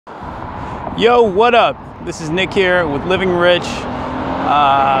Yo, what up? This is Nick here with Living Rich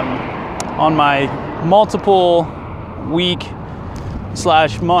on my multiple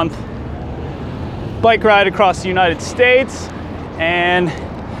week/month bike ride across the United States. And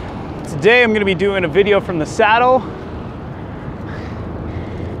today I'm going to be doing a video from the saddle.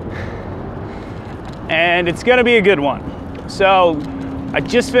 And it's going to be a good one. So I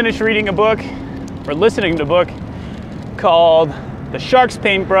just finished reading a book, or listening to a book, called The Sharks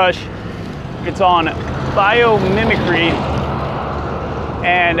Paintbrush. It's on biomimicry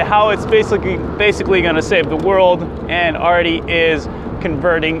and how it's basically going to save the world, and already is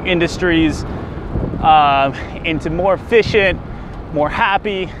converting industries into more efficient, more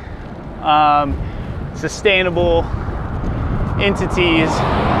happy, sustainable entities,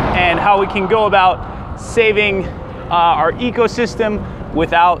 and how we can go about saving our ecosystem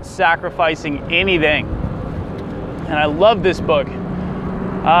without sacrificing anything. And I love this book.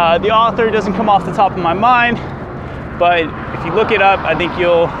 The author doesn't come off the top of my mind, but if you look it up, I think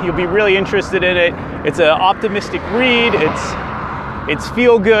you'll be really interested in it. It's an optimistic read. It's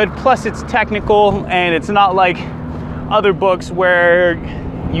feel good, plus it's technical, and it's not like other books where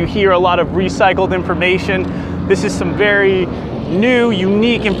you hear a lot of recycled information. This is some very new,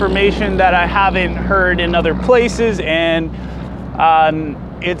 unique information that I haven't heard in other places, and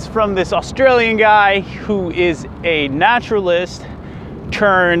it's from this Australian guy who is a naturalist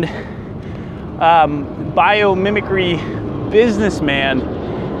turned biomimicry businessman,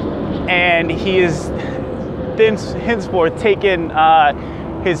 and he is henceforth taken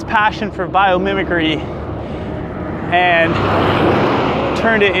his passion for biomimicry and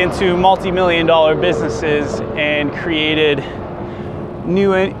turned it into multi-million-dollar businesses and created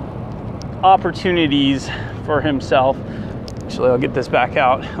new opportunities for himself. Actually, I'll get this back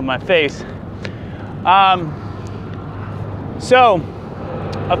out of my face. So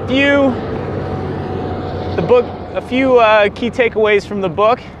a few key takeaways from the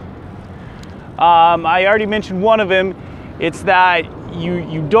book. I already mentioned one of them. It's that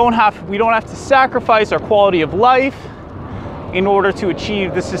we don't have to sacrifice our quality of life in order to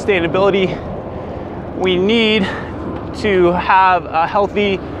achieve the sustainability we need to have a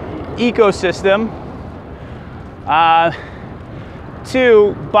healthy ecosystem.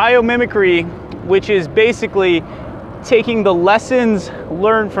 2, biomimicry, which is basically taking the lessons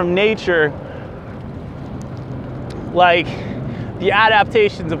learned from nature, like the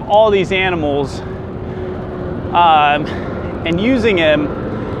adaptations of all these animals, and using them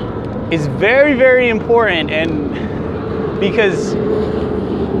is very, very important. And because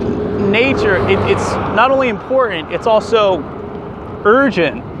nature, it's not only important, it's also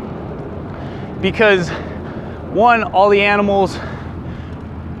urgent, because one, all the animals,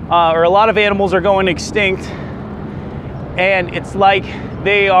 or a lot of animals, are going extinct. And it's like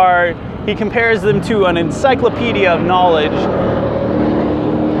he compares them to an encyclopedia of knowledge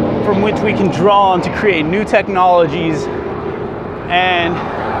from which we can draw on to create new technologies and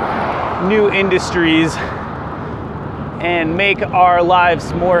new industries and make our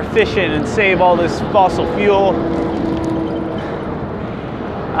lives more efficient and save all this fossil fuel.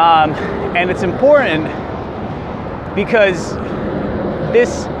 And it's important because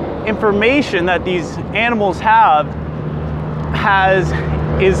this information that these animals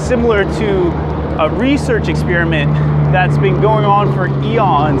is similar to a research experiment that's been going on for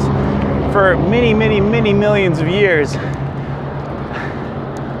eons, for many, many, many millions of years,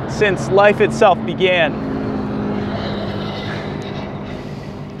 since life itself began.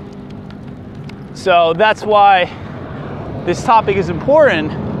 So that's why this topic is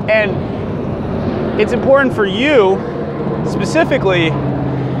important, and it's important for you specifically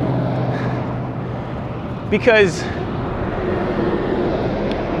because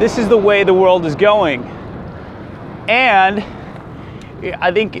this is the way the world is going. And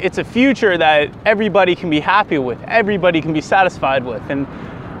I think it's a future that everybody can be happy with, everybody can be satisfied with, and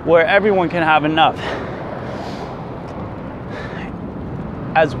where everyone can have enough.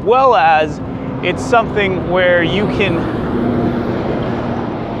 As well as it's something where you can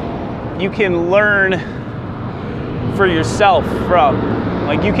learn for yourself from.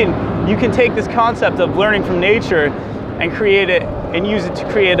 Like you can take this concept of learning from nature and create it and use it to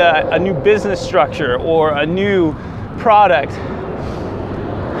create a new business structure or a new product,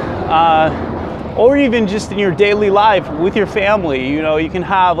 or even just in your daily life with your family. You know, you can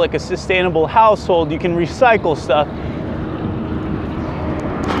have like a sustainable household, you can recycle stuff.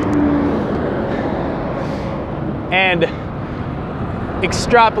 And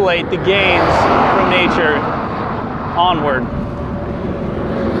extrapolate the gains from nature onward.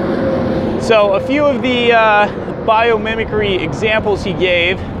 So a few of the biomimicry examples he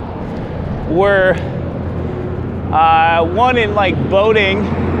gave were one in like boating.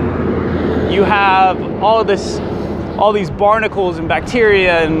 You have all these barnacles and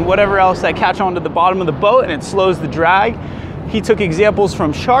bacteria and whatever else that catch onto the bottom of the boat, and it slows the drag. He took examples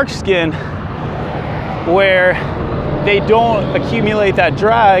from shark skin where they don't accumulate that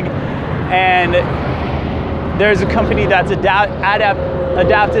drag, and there's a company that's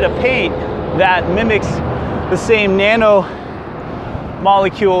adapted a paint that mimics the same nano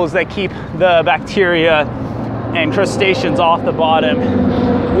molecules that keep the bacteria and crustaceans off the bottom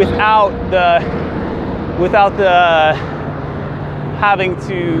without the having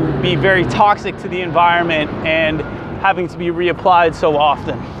to be very toxic to the environment and having to be reapplied so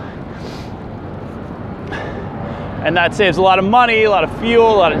often. And that saves a lot of money, a lot of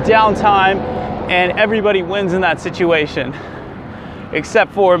fuel, a lot of downtime, and everybody wins in that situation,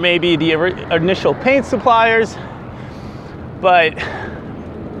 except for maybe the initial paint suppliers, but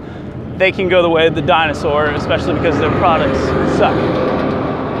they can go the way of the dinosaur, especially because their products suck.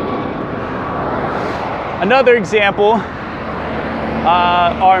 Another example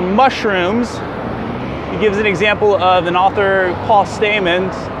are mushrooms. He gives an example of an author, Paul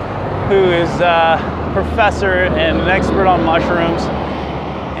Stamens, who is a professor and an expert on mushrooms,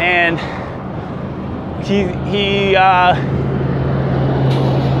 and he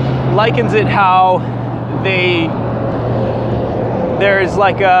likens it how there's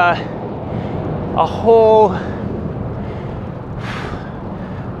like a whole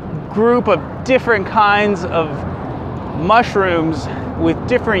group of different kinds of mushrooms with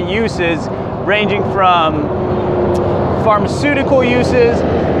different uses, ranging from pharmaceutical uses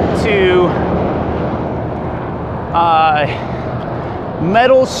to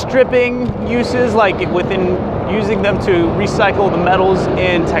metal stripping uses, like within using them to recycle the metals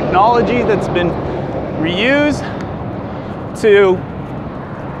in technology that's been reused, to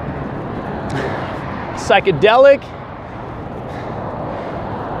psychedelic,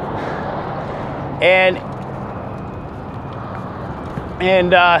 and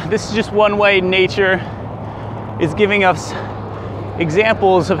this is just one way nature is giving us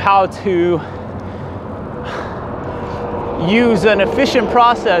examples of how to use an efficient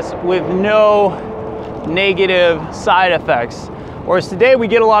process with no negative side effects. Whereas today we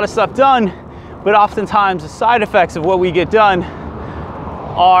get a lot of stuff done, but oftentimes the side effects of what we get done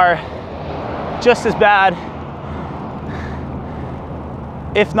are just as bad,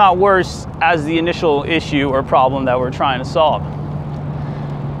 if not worse, as the initial issue or problem that we're trying to solve.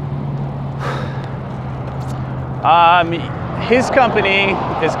 His company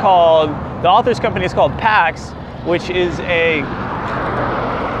is called, the author's company is called PAX, which is a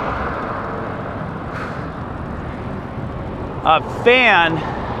fan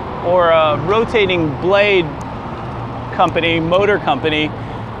or a rotating blade company, motor company,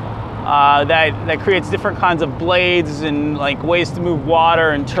 that creates different kinds of blades and like ways to move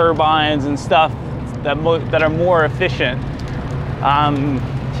water and turbines and stuff that are more efficient.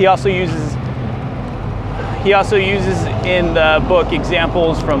 He also uses in the book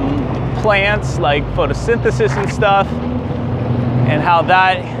examples from plants like photosynthesis and stuff, and how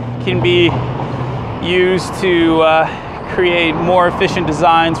that can be used to create more efficient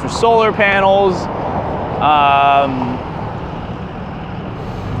designs for solar panels.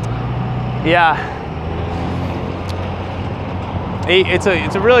 Yeah, it's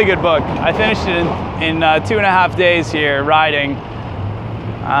a really good book. I finished it in 2.5 days here riding,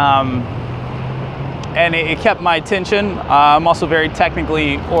 and it kept my attention. I'm also very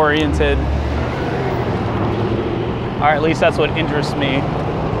technically oriented, or at least that's what interests me.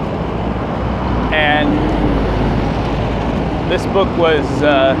 And this book was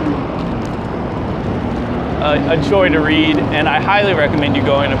a joy to read, and I highly recommend you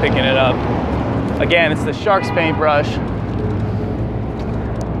going and picking it up. Again, it's the Sharks Paintbrush.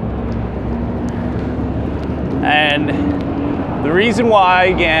 And the reason why,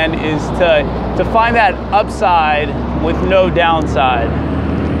 again, is to find that upside with no downside.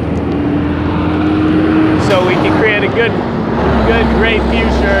 So we can create a good, great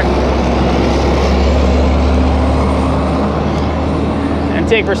future and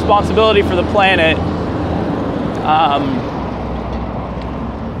take responsibility for the planet.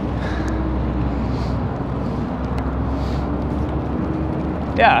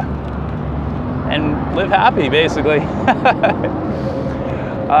 Yeah, and live happy, basically.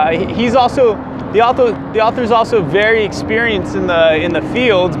 He's also the author's also very experienced in the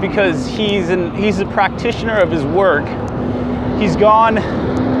fields, because he's a practitioner of his work. He's gone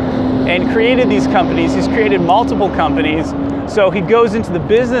and created these companies. He's created multiple companies, so he goes into the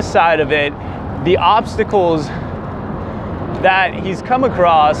business side of it, the obstacles that he's come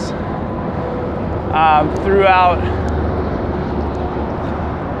across throughout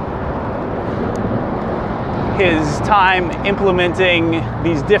his time implementing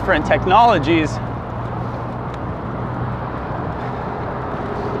these different technologies,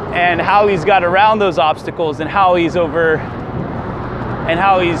 and how he's got around those obstacles, and how he's either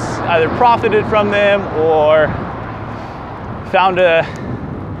profited from them or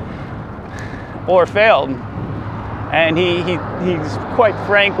failed. And he's quite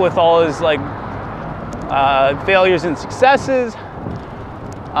frank with all his failures and successes.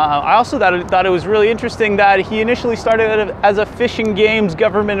 I also thought it was really interesting that he initially started as a fish and games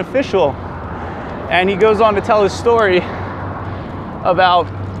government official, and he goes on to tell his story about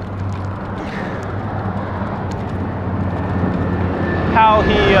how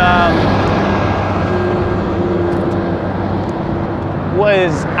he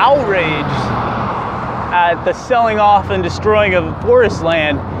was outraged at the selling off and destroying of forest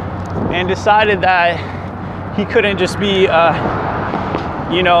land, and decided that he couldn't just be a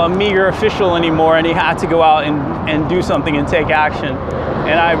meager official anymore, and he had to go out and do something and take action.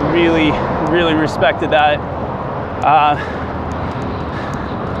 And I really, really respected that.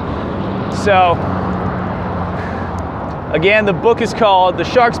 So again, the book is called The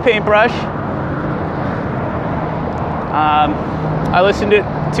Sharks Paintbrush. I listened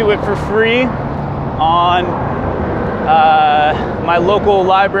to it for free on my local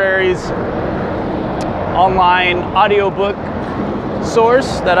library's online audiobook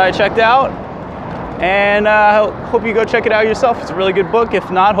source that I checked out, and I hope you go check it out yourself. It's a really good book.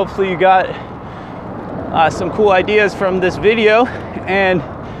 If not, hopefully you got some cool ideas from this video. And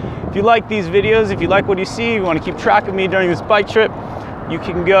if you like these videos, if you like what you see, you want to keep track of me during this bike trip, you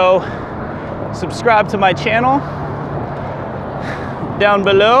can go subscribe to my channel down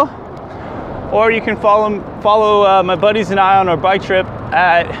below, or you can follow my buddies and I on our bike trip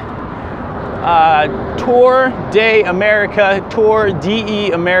at Tour de America, Tour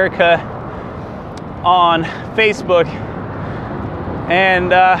de America on Facebook.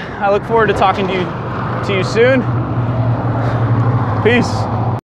 And I look forward to talking to you soon. Peace.